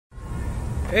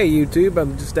Hey YouTube,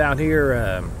 I'm just out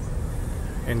here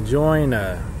enjoying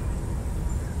a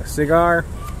cigar,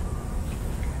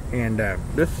 and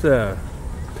this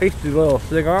tasty little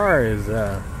cigar is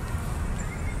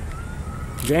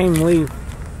Game Leaf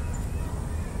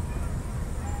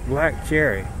Black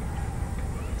Cherry.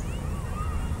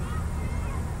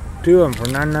 Two of them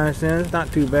for 99 cents, not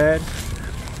too bad.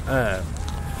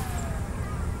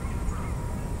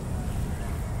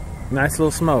 Nice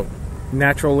little smoke,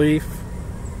 natural leaf.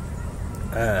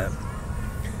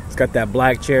 It's got that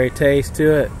black cherry taste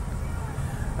to it.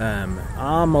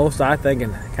 Almost, I think, it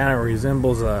kind of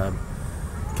resembles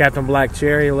Captain Black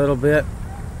Cherry a little bit.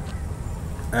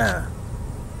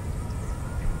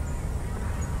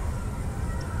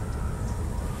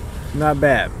 Not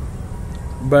bad.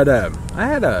 But I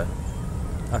had a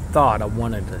thought I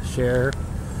wanted to share.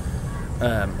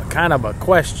 Kind of a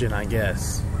question, I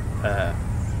guess.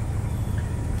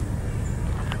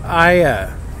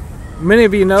 Many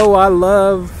of you know I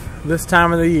love this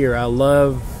time of the year. I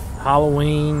love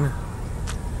Halloween.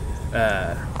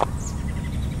 I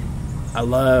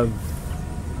love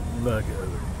the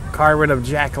carving of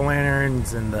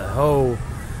jack-o'-lanterns and the whole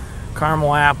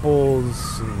caramel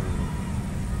apples and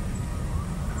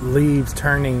leaves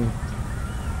turning.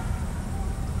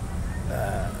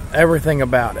 Everything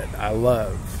about it. I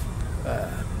love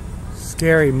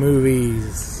scary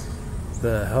movies.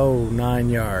 The whole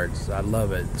 9 yards. I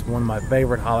love it. It's one of my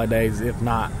favorite holidays, if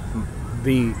not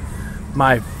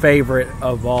my favorite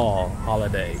of all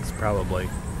holidays, probably.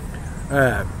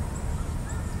 But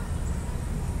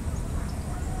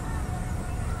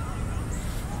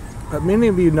many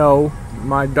of you know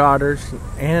my daughters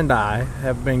and I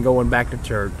have been going back to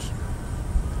church,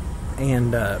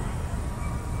 and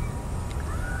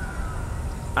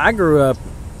I grew up,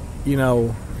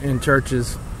 in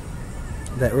churches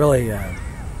that really,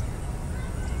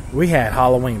 we had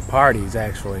Halloween parties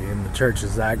actually in the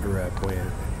churches I grew up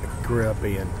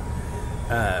in.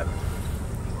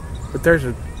 But there's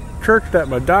a church that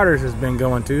my daughters has been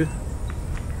going to,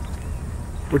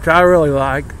 which I really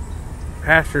like.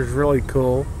 Pastor's really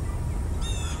cool.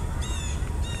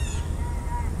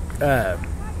 They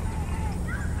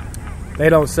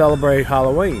don't celebrate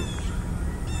Halloween.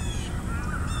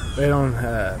 They don't.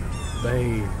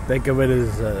 They think of it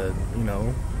as a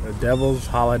devil's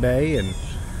holiday,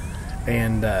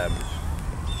 and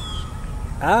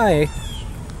I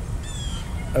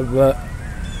of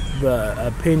the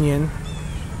opinion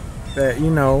that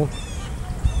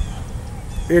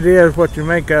it is what you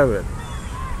make of it.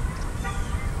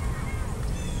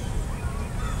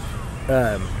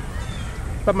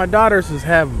 But my daughters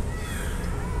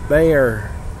they are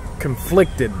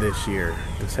conflicted this year,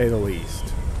 to say the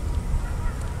least.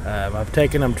 I've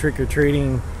taken them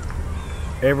trick-or-treating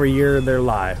every year of their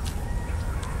life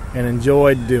and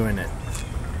enjoyed doing it.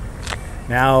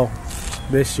 Now,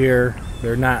 this year,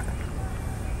 they're not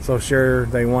so sure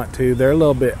they want to. They're a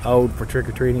little bit old for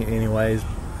trick-or-treating anyways,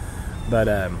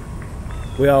 but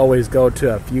we always go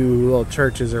to a few little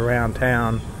churches around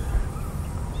town.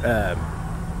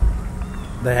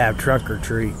 They have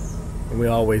trunk-or-treat. We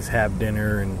always have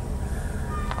dinner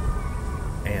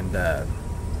and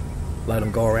let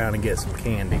them go around and get some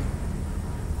candy.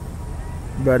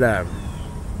 But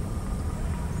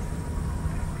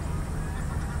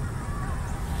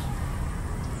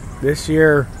this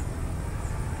year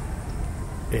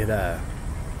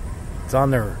it's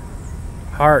on their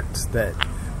hearts that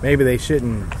maybe they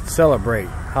shouldn't celebrate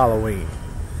Halloween.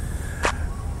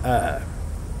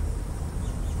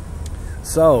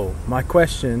 So my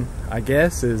question, I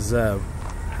guess, is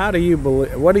what do you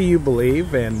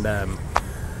believe, and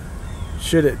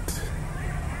should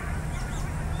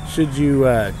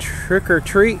you trick or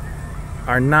treat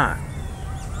or not?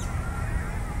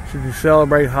 Should you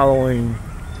celebrate Halloween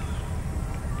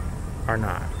or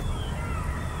not?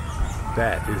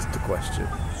 That is the question.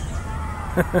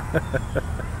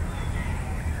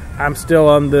 I'm still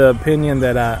on the opinion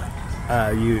that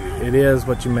it is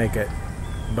what you make it,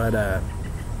 but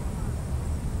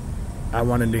I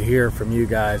wanted to hear from you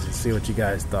guys and see what you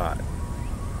guys thought.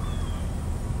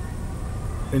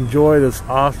 Enjoy this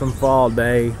awesome fall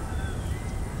day.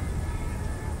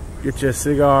 Get you a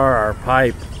cigar or a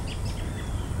pipe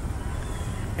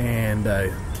and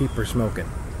keep her smoking.